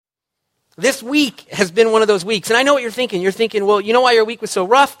This week has been one of those weeks, and I know what you're thinking. You're thinking, well, you know why your week was so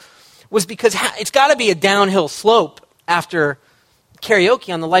rough? Was because it's got to be a downhill slope after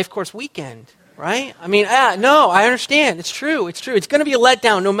karaoke on the Life Course weekend, right? I mean, no, I understand. It's true. It's true. It's going to be a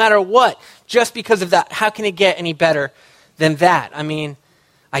letdown no matter what, just because of that. How can it get any better than that? I mean,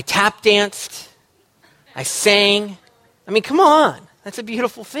 I tap danced. I sang. I mean, come on. That's a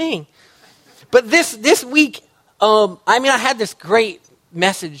beautiful thing. But this week, I had this great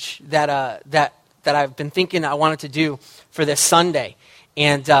message that I've been thinking I wanted to do for this Sunday.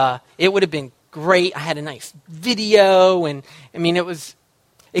 And it would have been great. I had a nice video, and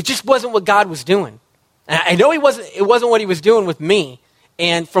it just wasn't what God was doing. And I know it wasn't what he was doing with me.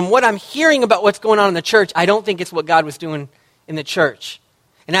 And from what I'm hearing about what's going on in the church, I don't think it's what God was doing in the church.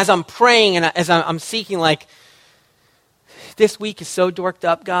 And as I'm praying and as I'm seeking, like, this week is so dorked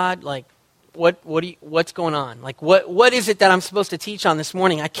up, God, like, what's going on? Like, what is it that I'm supposed to teach on this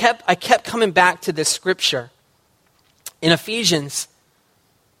morning? I kept coming back to this scripture in Ephesians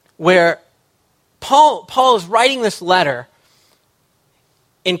where Paul is writing this letter.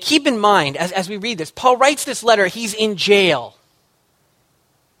 And keep in mind, as we read this, Paul writes this letter, he's in jail.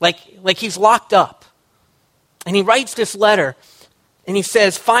 Like he's locked up. And he writes this letter, and he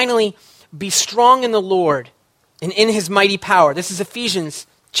says, finally, be strong in the Lord and in his mighty power. This is Ephesians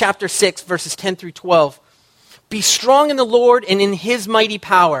chapter 6, verses 10 through 12. Be strong in the Lord and in his mighty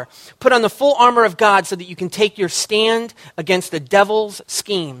power. Put on the full armor of God so that you can take your stand against the devil's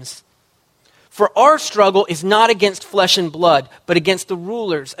schemes. For our struggle is not against flesh and blood, but against the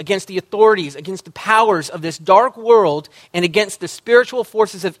rulers, against the authorities, against the powers of this dark world, and against the spiritual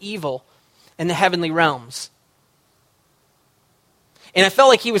forces of evil in the heavenly realms. And I felt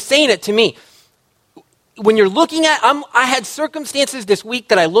like he was saying it to me. When you're looking at, I had circumstances this week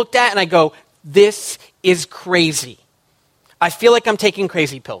that I looked at and I go, this is crazy. I feel like I'm taking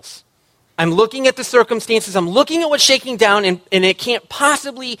crazy pills. I'm looking at the circumstances, I'm looking at what's shaking down, and it can't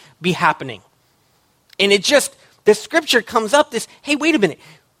possibly be happening. And the scripture comes up hey, wait a minute.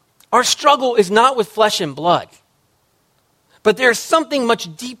 Our struggle is not with flesh and blood. But there's something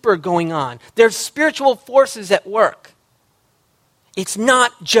much deeper going on. There's spiritual forces at work. It's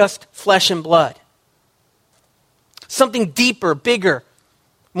not just flesh and blood. Something deeper, bigger,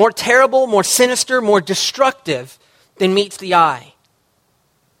 more terrible, more sinister, more destructive than meets the eye.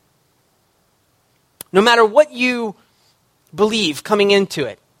 No matter what you believe coming into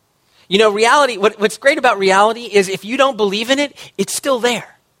it. You know, reality, what's great about reality is if you don't believe in it, it's still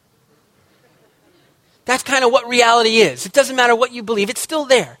there. That's kind of what reality is. It doesn't matter what you believe, it's still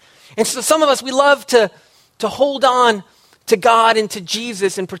there. And so some of us, we love to hold on to God and to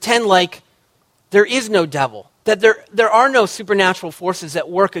Jesus and pretend like there is no devil, that there are no supernatural forces that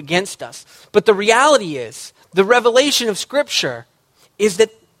work against us. But the reality is, the revelation of Scripture is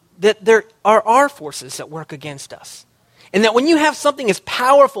that there are forces that work against us. And that when you have something as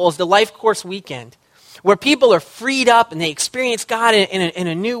powerful as the Life Course weekend, where people are freed up and they experience God in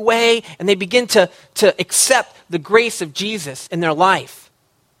a new way, and they begin to accept the grace of Jesus in their life,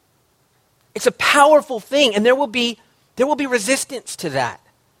 it's a powerful thing, and there will be resistance to that.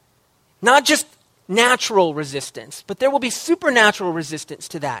 Not just natural resistance, but there will be supernatural resistance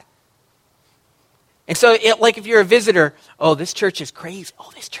to that. And so, like if you're a visitor, oh, this church is crazy.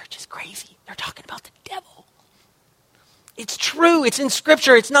 Oh, this church is crazy. They're talking about the devil. It's true. It's in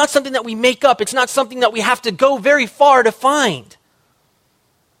Scripture. It's not something that we make up. It's not something that we have to go very far to find.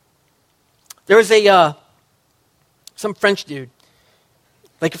 There was some French dude,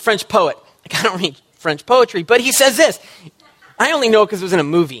 like a French poet. Like, I don't read French poetry, but he says this. I only know because it was in a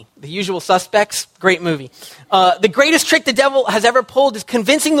movie, The Usual Suspects, great movie. The greatest trick the devil has ever pulled is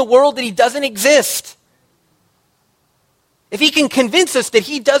convincing the world that he doesn't exist. If he can convince us that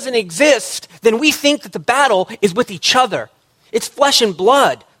he doesn't exist, then we think that the battle is with each other. It's flesh and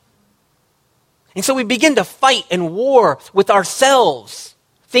blood. And so we begin to fight and war with ourselves,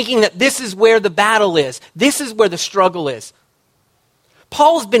 thinking that this is where the battle is. This is where the struggle is.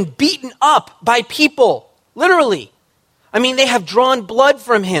 Paul's been beaten up by people, literally. I mean, they have drawn blood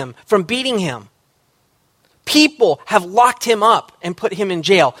from him, from beating him. People have locked him up and put him in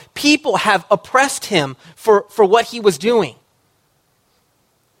jail. People have oppressed him for what he was doing.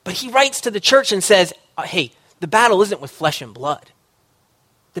 But he writes to the church and says, hey, the battle isn't with flesh and blood.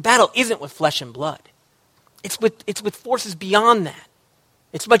 The battle isn't with flesh and blood. It's with forces beyond that.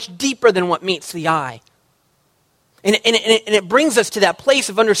 It's much deeper than what meets the eye. And it brings us to that place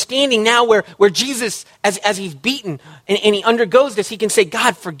of understanding now where Jesus, as he's beaten and he undergoes this, he can say,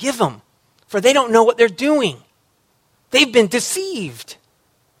 God, forgive them, for they don't know what they're doing. They've been deceived.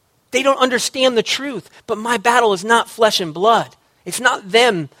 They don't understand the truth, but my battle is not flesh and blood. It's not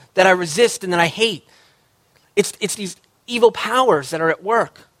them that I resist and that I hate. It's these evil powers that are at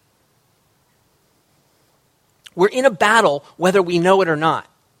work. We're in a battle whether we know it or not.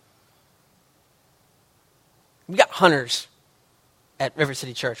 We got hunters at River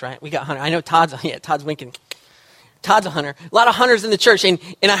City Church, right? We got hunters. I know Todd's winking. Todd's a hunter. A lot of hunters in the church. And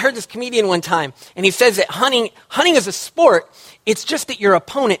I heard this comedian one time, and he says that hunting is a sport. It's just that your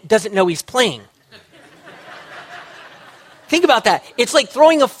opponent doesn't know he's playing. Think about that. It's like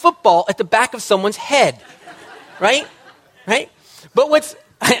throwing a football at the back of someone's head, right? Right? But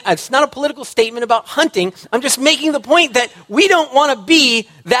it's not a political statement about hunting. I'm just making the point that we don't want to be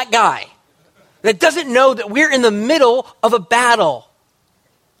that guy that doesn't know that we're in the middle of a battle.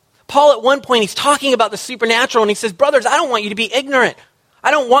 Paul, at one point, he's talking about the supernatural, and he says, brothers, I don't want you to be ignorant.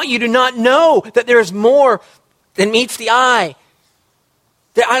 I don't want you to not know that there is more than meets the eye.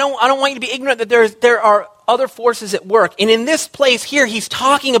 That I don't want you to be ignorant that there are other forces at work. And in this place here, he's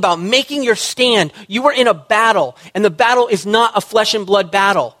talking about making your stand. You are in a battle, and the battle is not a flesh and blood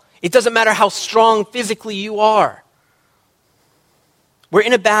battle. It doesn't matter how strong physically you are. We're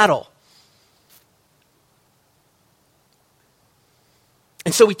in a battle.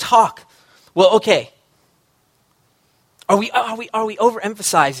 And so we talk. Well, okay. Are we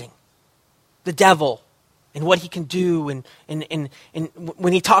overemphasizing the devil and what he can do? And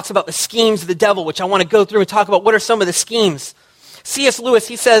when he talks about the schemes of the devil, which I want to go through and talk about, what are some of the schemes? C.S. Lewis,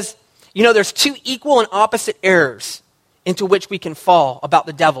 he says, there's two equal and opposite errors into which we can fall about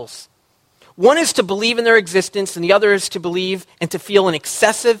the devils. One is to believe in their existence, and the other is to believe and to feel an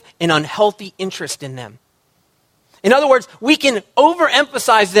excessive and unhealthy interest in them. In other words, we can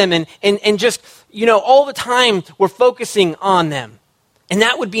overemphasize them and just, all the time we're focusing on them. And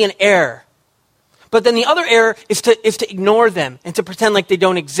that would be an error. But then the other error is to ignore them and to pretend like they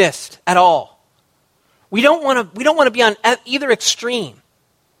don't exist at all. We don't want to be on either extreme.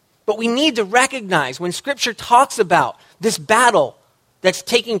 But we need to recognize when Scripture talks about this battle that's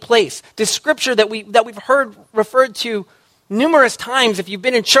taking place, this Scripture that we've heard referred to numerous times, if you've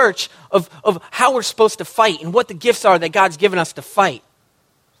been in church, of how we're supposed to fight and what the gifts are that God's given us to fight.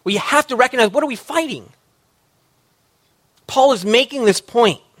 Well, you have to recognize, what are we fighting? Paul is making this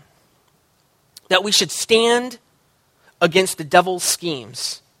point that we should stand against the devil's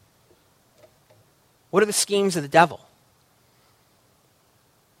schemes. What are the schemes of the devil?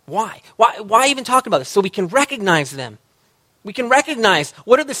 Why? Why even talk about this? So we can recognize them. We can recognize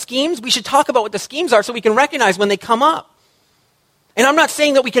what are the schemes. We should talk about what the schemes are so we can recognize when they come up. And I'm not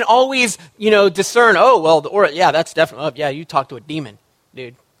saying that we can always, discern, that's definitely, you talk to a demon,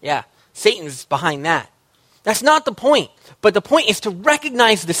 dude. Yeah, Satan's behind that. That's not the point. But the point is to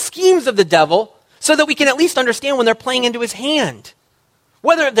recognize the schemes of the devil so that we can at least understand when they're playing into his hand.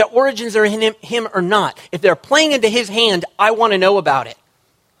 Whether their origins are in him or not. If they're playing into his hand, I want to know about it.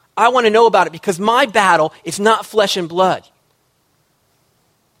 I want to know about it because my battle is not flesh and blood.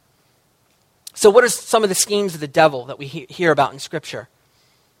 So what are some of the schemes of the devil that we hear about in Scripture?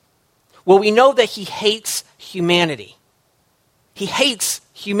 Well, we know that he hates humanity. He hates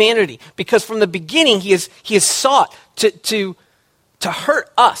humanity because from the beginning he has sought to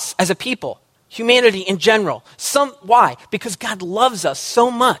hurt us as a people, humanity in general. Why? Because God loves us so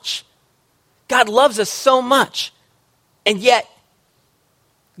much. God loves us so much. And yet,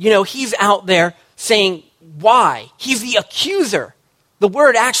 he's out there saying, why? He's the accuser. The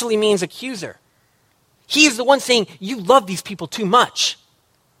word actually means accuser. He's the one saying, you love these people too much.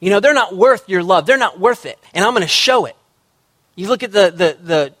 They're not worth your love. They're not worth it. And I'm going to show it. You look at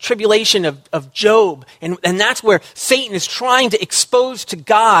the tribulation of Job, and that's where Satan is trying to expose to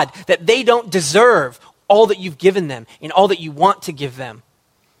God that they don't deserve all that you've given them and all that you want to give them.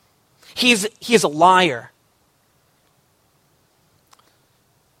 He is a liar.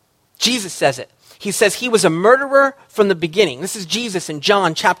 Jesus says it. He says he was a murderer from the beginning. This is Jesus in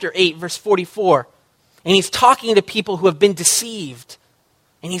John chapter 8, verse 44. And he's talking to people who have been deceived.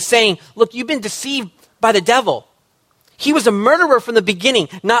 And he's saying, look, you've been deceived by the devil. He was a murderer from the beginning,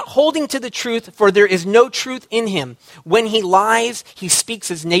 not holding to the truth, for there is no truth in him. When he lies, he speaks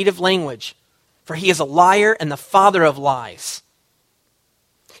his native language, for he is a liar and the father of lies.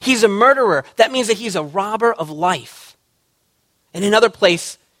 He's a murderer. That means that he's a robber of life. In another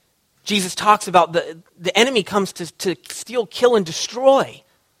place, Jesus talks about the enemy comes to steal, kill, and destroy,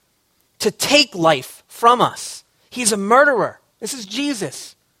 to take life from us. He's a murderer. This is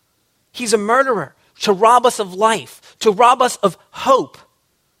Jesus. He's a murderer to rob us of life, to rob us of hope,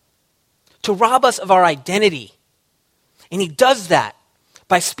 to rob us of our identity. And he does that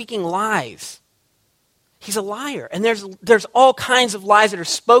by speaking lies. He's a liar. And there's all kinds of lies that are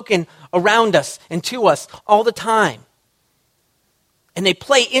spoken around us and to us all the time. And they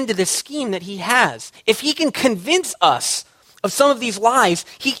play into this scheme that he has. If he can convince us of some of these lies,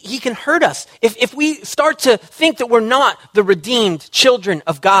 he can hurt us. If we start to think that we're not the redeemed children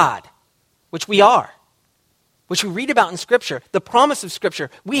of God, which we are, which we read about in Scripture, the promise of Scripture,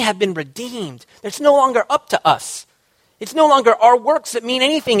 we have been redeemed. It's no longer up to us. It's no longer our works that mean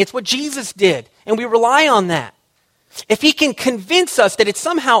anything. It's what Jesus did, and we rely on that. If he can convince us that it's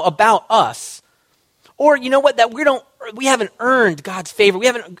somehow about us, or you know what, that we haven't earned God's favor, we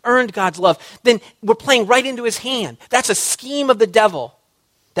haven't earned God's love, then we're playing right into his hand. That's a scheme of the devil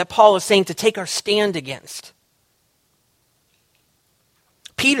that Paul is saying to take our stand against.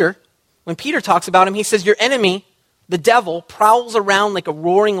 Peter, when Peter talks about him, he says, your enemy, the devil, prowls around like a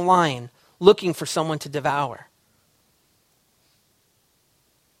roaring lion looking for someone to devour.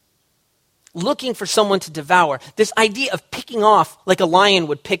 Looking for someone to devour. This idea of picking off like a lion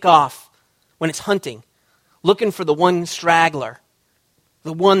would pick off when it's hunting. Looking for the one straggler.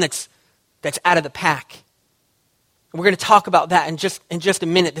 The one that's out of the pack. And we're going to talk about that in just a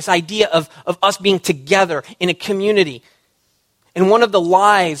minute. This idea of us being together in a community. And one of the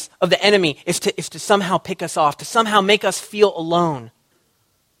lies of the enemy is to somehow pick us off, to somehow make us feel alone.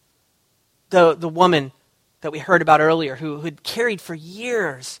 The woman that we heard about earlier who had carried for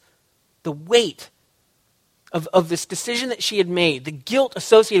years the weight of this decision that she had made, the guilt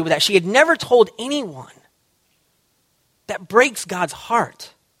associated with that. She had never told anyone. That breaks God's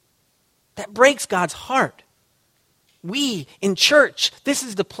heart. That breaks God's heart. We, in church, this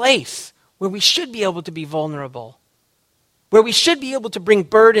is the place where we should be able to be vulnerable. Where we should be able to bring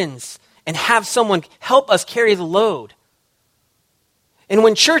burdens and have someone help us carry the load. And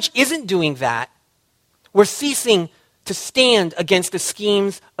when church isn't doing that, we're ceasing to stand against the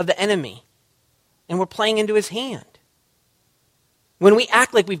schemes of the enemy. And we're playing into his hand. When we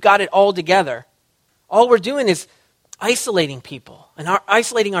act like we've got it all together, all we're doing is isolating people and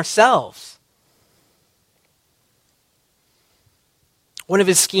isolating ourselves. One of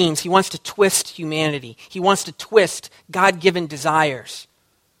his schemes, he wants to twist humanity. He wants to twist God-given desires.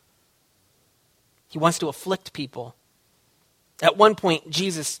 He wants to afflict people. At one point,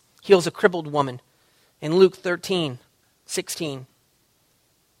 Jesus heals a crippled woman in Luke 13:16.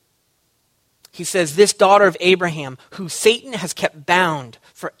 He says, this daughter of Abraham, who Satan has kept bound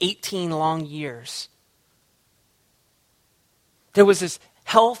for 18 long years. There was this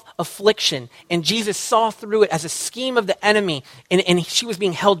health affliction, and Jesus saw through it as a scheme of the enemy, and she was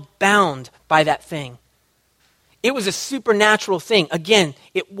being held bound by that thing. It was a supernatural thing. Again,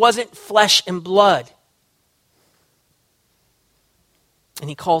 it wasn't flesh and blood. And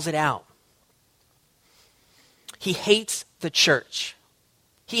he calls it out. He hates the church.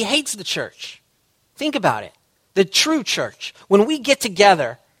 He hates the church. Think about it. The true church. When we get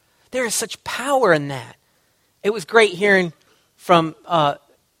together, there is such power in that. It was great hearing from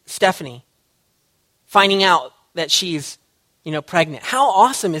Stephanie, finding out that she's, pregnant. How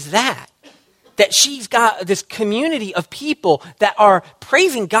awesome is that? That she's got this community of people that are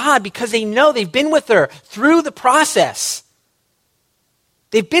praising God because they know they've been with her through the process.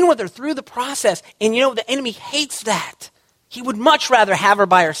 They've been with her through the process. And the enemy hates that. He would much rather have her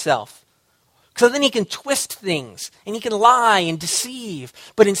by herself. So then he can twist things and he can lie and deceive.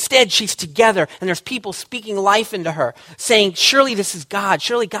 But instead she's together and there's people speaking life into her, saying, surely this is God.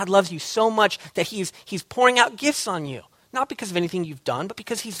 Surely God loves you so much that he's pouring out gifts on you. Not because of anything you've done, but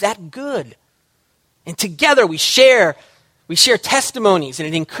because he's that good. And together we share testimonies, and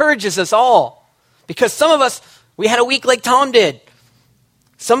it encourages us all. Because some of us, we had a week like Tom did.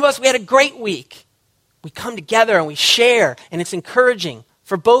 Some of us, we had a great week. We come together and we share, and it's encouraging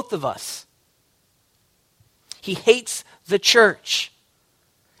for both of us. He hates the church.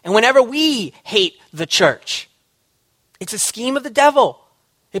 And whenever we hate the church, it's a scheme of the devil.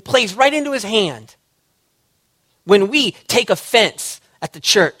 It plays right into his hand. When we take offense at the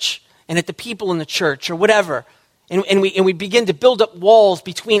church and at the people in the church or whatever, and we begin to build up walls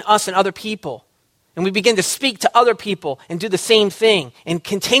between us and other people, and we begin to speak to other people and do the same thing and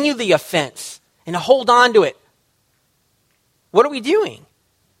continue the offense and to hold on to it, what are we doing?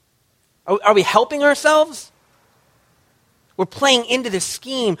 Are we helping ourselves? We're playing into this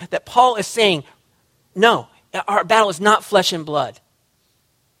scheme that Paul is saying, no, our battle is not flesh and blood.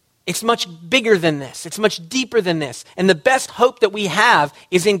 It's much bigger than this. It's much deeper than this. And the best hope that we have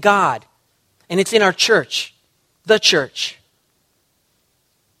is in God. And it's in our church, the church.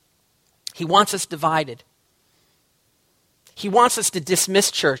 He wants us divided. He wants us to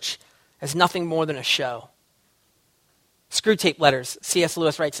dismiss church as nothing more than a show. Screw Tape Letters. C.S.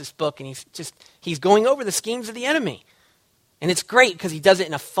 Lewis writes this book, and he's going over the schemes of the enemy. And it's great because he does it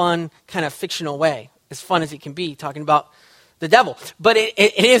in a fun, kind of fictional way, as fun as it can be, talking about the devil. But it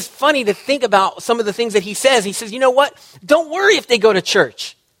is funny to think about some of the things that he says. He says, you know what? Don't worry if they go to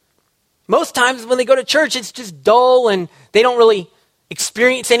church. Most times when they go to church, it's just dull and they don't really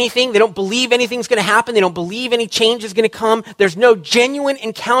experience anything. They don't believe anything's going to happen. They don't believe any change is going to come. There's no genuine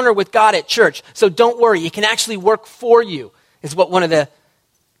encounter with God at church. So don't worry. It can actually work for you, is what one of the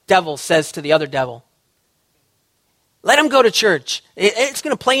devils says to the other devil. Let him go to church. It's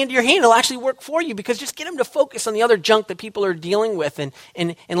going to play into your hand. It'll actually work for you because just get him to focus on the other junk that people are dealing with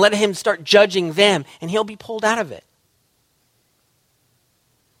and let him start judging them, and he'll be pulled out of it.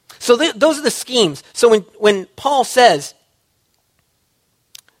 So those are the schemes. So when Paul says,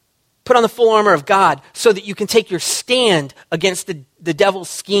 put on the full armor of God so that you can take your stand against the devil's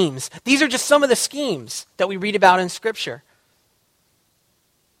schemes. These are just some of the schemes that we read about in Scripture.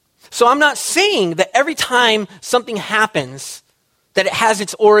 So I'm not saying that every time something happens, that it has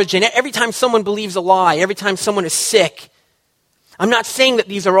its origin. Every time someone believes a lie, every time someone is sick, I'm not saying that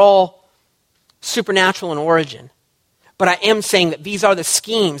these are all supernatural in origin. But I am saying that these are the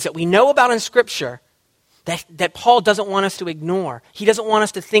schemes that we know about in Scripture that Paul doesn't want us to ignore. He doesn't want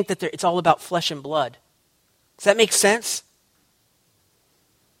us to think that it's all about flesh and blood. Does that make sense?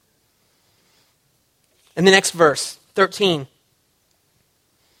 In the next verse, 13.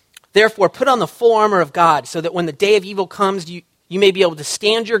 Therefore, put on the full armor of God so that when the day of evil comes, you may be able to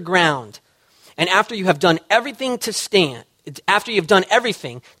stand your ground. And after you have done everything to stand,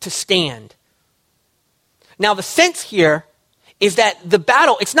 Now, the sense here is that the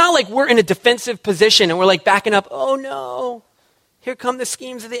battle, it's not like we're in a defensive position and we're like backing up, oh no, here come the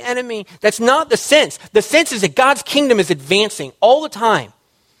schemes of the enemy. That's not the sense. The sense is that God's kingdom is advancing all the time.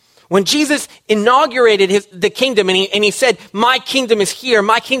 When Jesus inaugurated the kingdom and he said, my kingdom is here,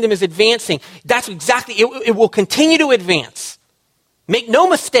 my kingdom is advancing, that's exactly, it will continue to advance. Make no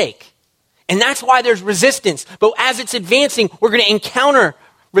mistake. And that's why there's resistance. But as it's advancing, we're going to encounter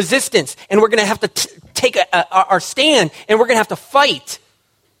resistance, and we're going to have to take our stand, and we're going to have to fight.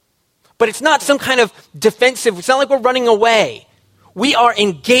 But it's not some kind of defensive. It's not like we're running away. We are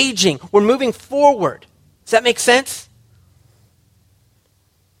engaging. We're moving forward. Does that make sense?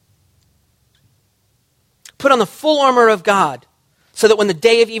 Put on the full armor of God so that when the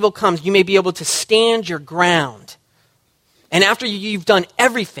day of evil comes, you may be able to stand your ground. And after you've done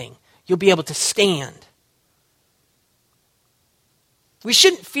everything, you'll be able to stand. We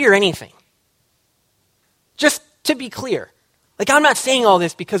shouldn't fear anything. Just to be clear. Like, I'm not saying all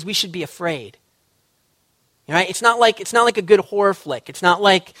this because we should be afraid. Right? It's not like a good horror flick. It's not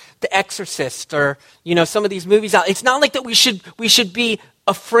like The Exorcist or, some of these movies out. It's not like that we should be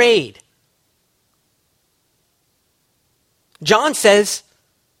afraid. John says,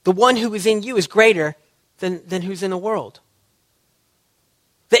 the one who is in you is greater than who's in the world.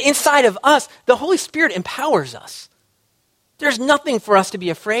 That inside of us, the Holy Spirit empowers us. There's nothing for us to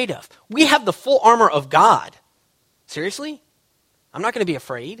be afraid of. We have the full armor of God. Seriously? I'm not going to be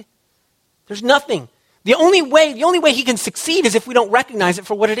afraid. There's nothing. The only way he can succeed is if we don't recognize it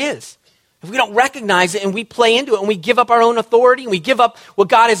for what it is. If we don't recognize it and we play into it and we give up our own authority and we give up what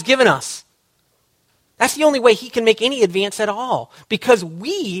God has given us. That's the only way he can make any advance at all. Because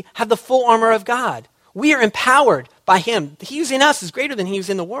we have the full armor of God. We are empowered by him. He who's in us is greater than he who's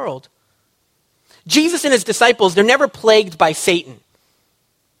in the world. Jesus and his disciples, they're never plagued by Satan.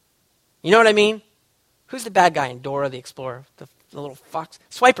 You know what I mean? Who's the bad guy in Dora the Explorer? The little fox?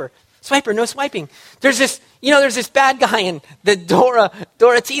 Swiper, no swiping. There's this bad guy in the Dora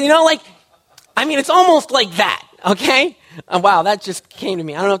T. It's almost like that, okay? Wow, that just came to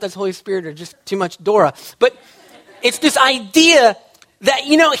me. I don't know if that's Holy Spirit or just too much Dora. But it's this idea that,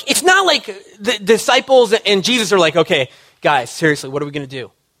 it's not like the disciples and Jesus are like, okay, guys, seriously, what are we going to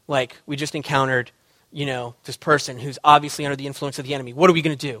do? Like, we just encountered, this person who's obviously under the influence of the enemy. What are we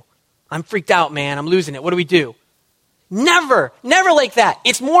going to do? I'm freaked out, man. I'm losing it. What do we do? Never like that.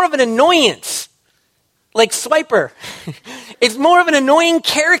 It's more of an annoyance. Like Swiper. It's more of an annoying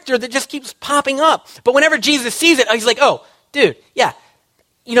character that just keeps popping up. But whenever Jesus sees it, he's like, oh, dude, yeah.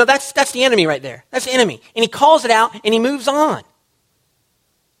 That's the enemy right there. That's the enemy. And he calls it out and he moves on.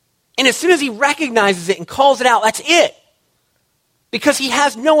 And as soon as he recognizes it and calls it out, that's it. Because he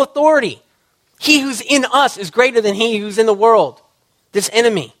has no authority. He who's in us is greater than he who's in the world. This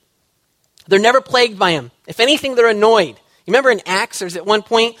enemy. They're never plagued by him. If anything, they're annoyed. You remember in Acts, there's at one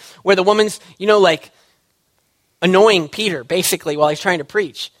point where the woman's, annoying Peter, basically, while he's trying to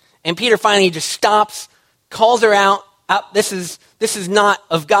preach. And Peter finally just stops, calls her out. This is not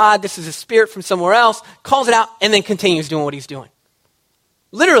of God. This is a spirit from somewhere else. Calls it out, and then continues doing what he's doing.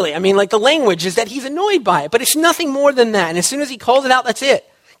 Literally, the language is that he's annoyed by it, but it's nothing more than that. And as soon as he calls it out, that's it.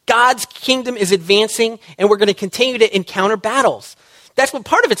 God's kingdom is advancing, and we're going to continue to encounter battles. That's what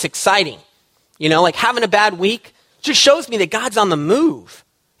part of it's exciting. Like having a bad week just shows me that God's on the move.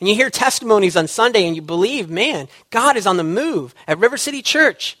 And you hear testimonies on Sunday and you believe, man, God is on the move at River City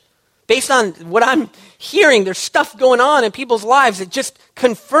Church. Based on what I'm hearing, there's stuff going on in people's lives that just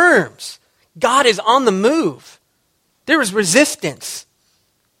confirms God is on the move. There is resistance.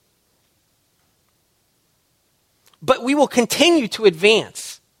 But we will continue to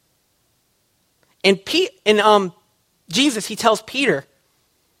advance. And Jesus, he tells Peter,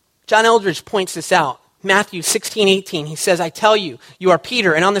 John Eldridge points this out, Matthew 16:18, he says, I tell you, you are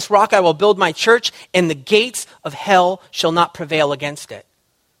Peter, and on this rock I will build my church, and the gates of hell shall not prevail against it.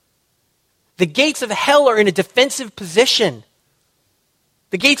 The gates of hell are in a defensive position.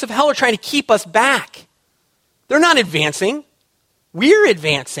 The gates of hell are trying to keep us back. They're not advancing. We're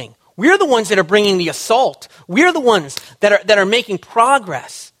advancing. We're the ones that are bringing the assault. We're the ones that are making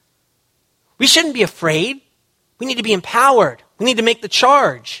progress. We shouldn't be afraid. We need to be empowered. We need to make the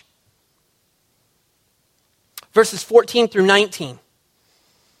charge. Verses 14 through 19.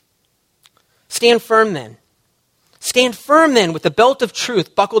 Stand firm then. Stand firm then with the belt of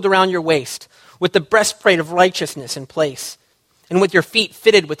truth buckled around your waist, with the breastplate of righteousness in place, and with your feet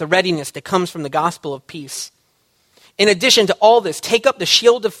fitted with the readiness that comes from the gospel of peace. In addition to all this, take up the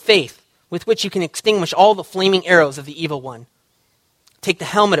shield of faith with which you can extinguish all the flaming arrows of the evil one. Take the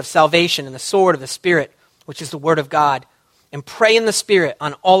helmet of salvation and the sword of the Spirit, which is the word of God, and pray in the Spirit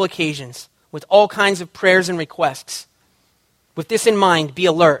on all occasions, with all kinds of prayers and requests. With this in mind, be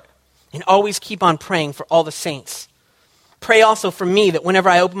alert, and always keep on praying for all the saints. Pray also for me that whenever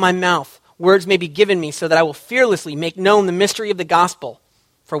I open my mouth, words may be given me so that I will fearlessly make known the mystery of the gospel,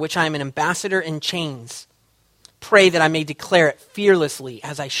 for which I am an ambassador in chains. Pray that I may declare it fearlessly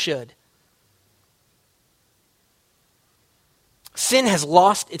as I should. Sin has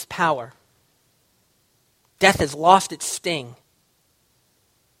lost its power. Death has lost its sting.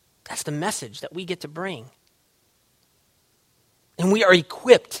 That's the message that we get to bring. And we are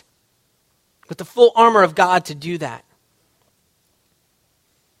equipped with the full armor of God to do that.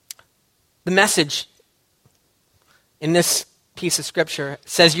 The message in this piece of scripture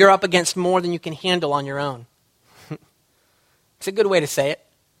says you're up against more than you can handle on your own. It's a good way to say it.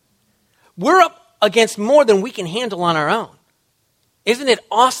 We're up against more than we can handle on our own. Isn't it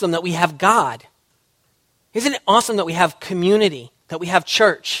awesome that we have God? Isn't it awesome that we have community, that we have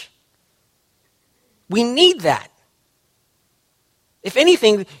church? We need that. If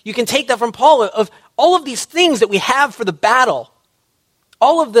anything, you can take that from Paul of all of these things that we have for the battle.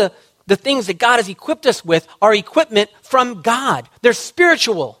 All of the things that God has equipped us with are equipment from God. They're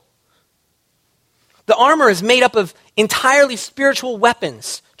spiritual. The armor is made up of entirely spiritual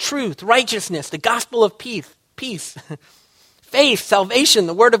weapons: truth, righteousness, the gospel of peace, faith, salvation,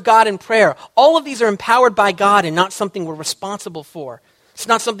 the word of God, and prayer. All of these are empowered by God and not something we're responsible for. It's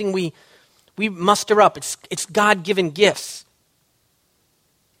not something we muster up. It's God-given gifts.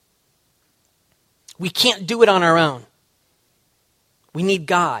 We can't do it on our own. We need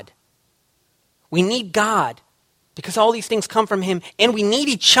God. We need God because all these things come from him, and we need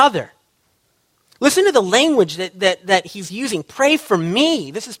each other. Listen to the language that he's using. Pray for me.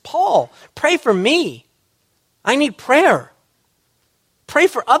 This is Paul. Pray for me. I need prayer. Pray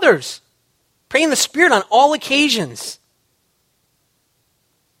for others. Pray in the Spirit on all occasions.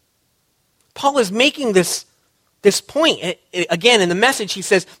 Paul is making this point. Again, in the message, he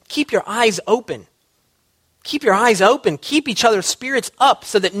says, keep your eyes open. Keep your eyes open. Keep each other's spirits up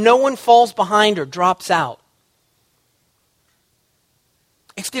so that no one falls behind or drops out.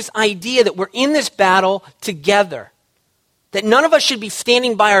 It's this idea that we're in this battle together. That none of us should be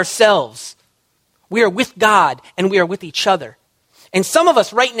standing by ourselves. We are with God and we are with each other. And some of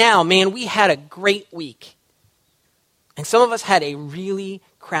us right now, man, we had a great week. And some of us had a really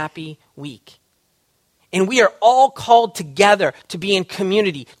crappy week. And we are all called together to be in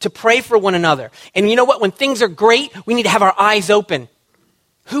community, to pray for one another. And you know what? When things are great, we need to have our eyes open.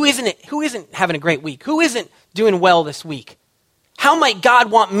 Who isn't having a great week? Who isn't doing well this week? How might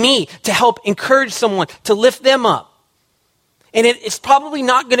God want me to help encourage someone, to lift them up? And it's probably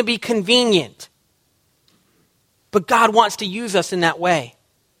not going to be convenient. But God wants to use us in that way.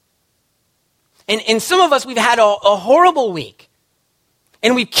 And some of us, we've had a horrible week.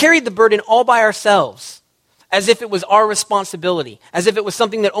 And we've carried the burden all by ourselves, as if it was our responsibility, as if it was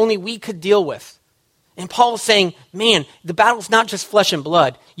something that only we could deal with. And Paul is saying, man, the battle's not just flesh and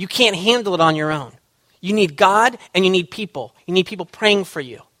blood. You can't handle it on your own. You need God and you need people. You need people praying for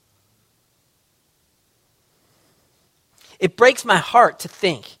you. It breaks my heart to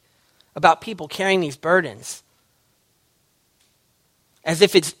think about people carrying these burdens. as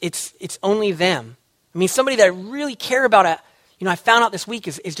if it's only them. I mean, somebody that I really care about, I found out this week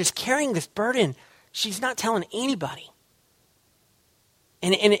is just carrying this burden. She's not telling anybody.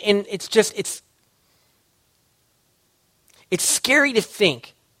 And it's scary to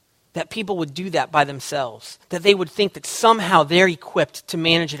think that people would do that by themselves, that they would think that somehow they're equipped to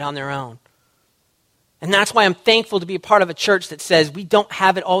manage it on their own. And that's why I'm thankful to be a part of a church that says we don't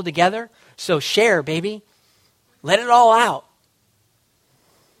have it all together, so share, baby. Let it all out.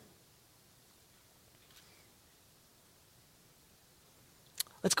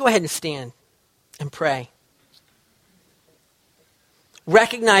 Let's go ahead and stand and pray.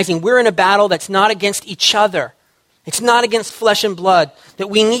 Recognizing we're in a battle that's not against each other. It's not against flesh and blood,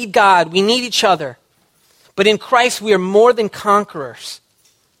 that we need God, we need each other. But in Christ we are more than conquerors.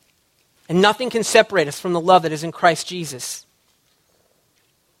 And nothing can separate us from the love that is in Christ Jesus.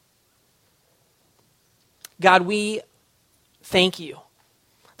 God, we thank you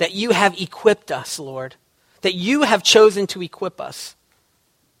that you have equipped us, Lord, that you have chosen to equip us.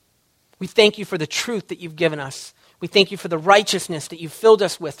 We thank you for the truth that you've given us. We thank you for the righteousness that you've filled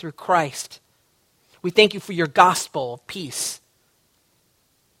us with through Christ. We thank you for your gospel of peace,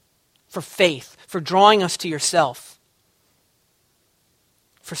 for faith, for drawing us to yourself,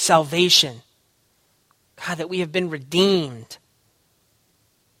 for salvation. God, that we have been redeemed.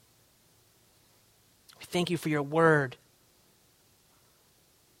 We thank you for your word.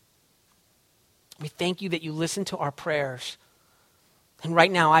 We thank you that you listen to our prayers. And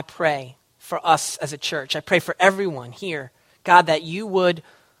right now I pray for us as a church. I pray for everyone here, God, that you would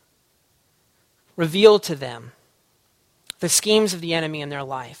reveal to them the schemes of the enemy in their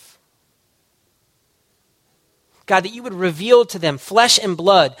life. God, that you would reveal to them flesh and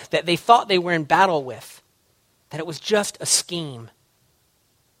blood that they thought they were in battle with, that it was just a scheme.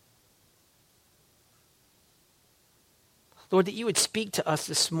 Lord, that you would speak to us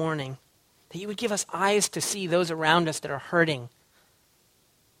this morning, that you would give us eyes to see those around us that are hurting.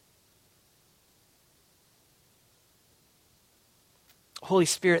 Holy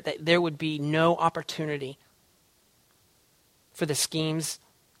Spirit, that there would be no opportunity for the schemes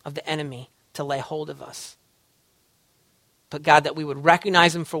of the enemy to lay hold of us. But God, that we would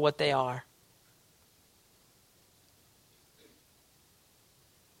recognize them for what they are.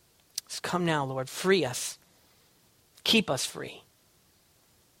 So come now, Lord, free us. Keep us free.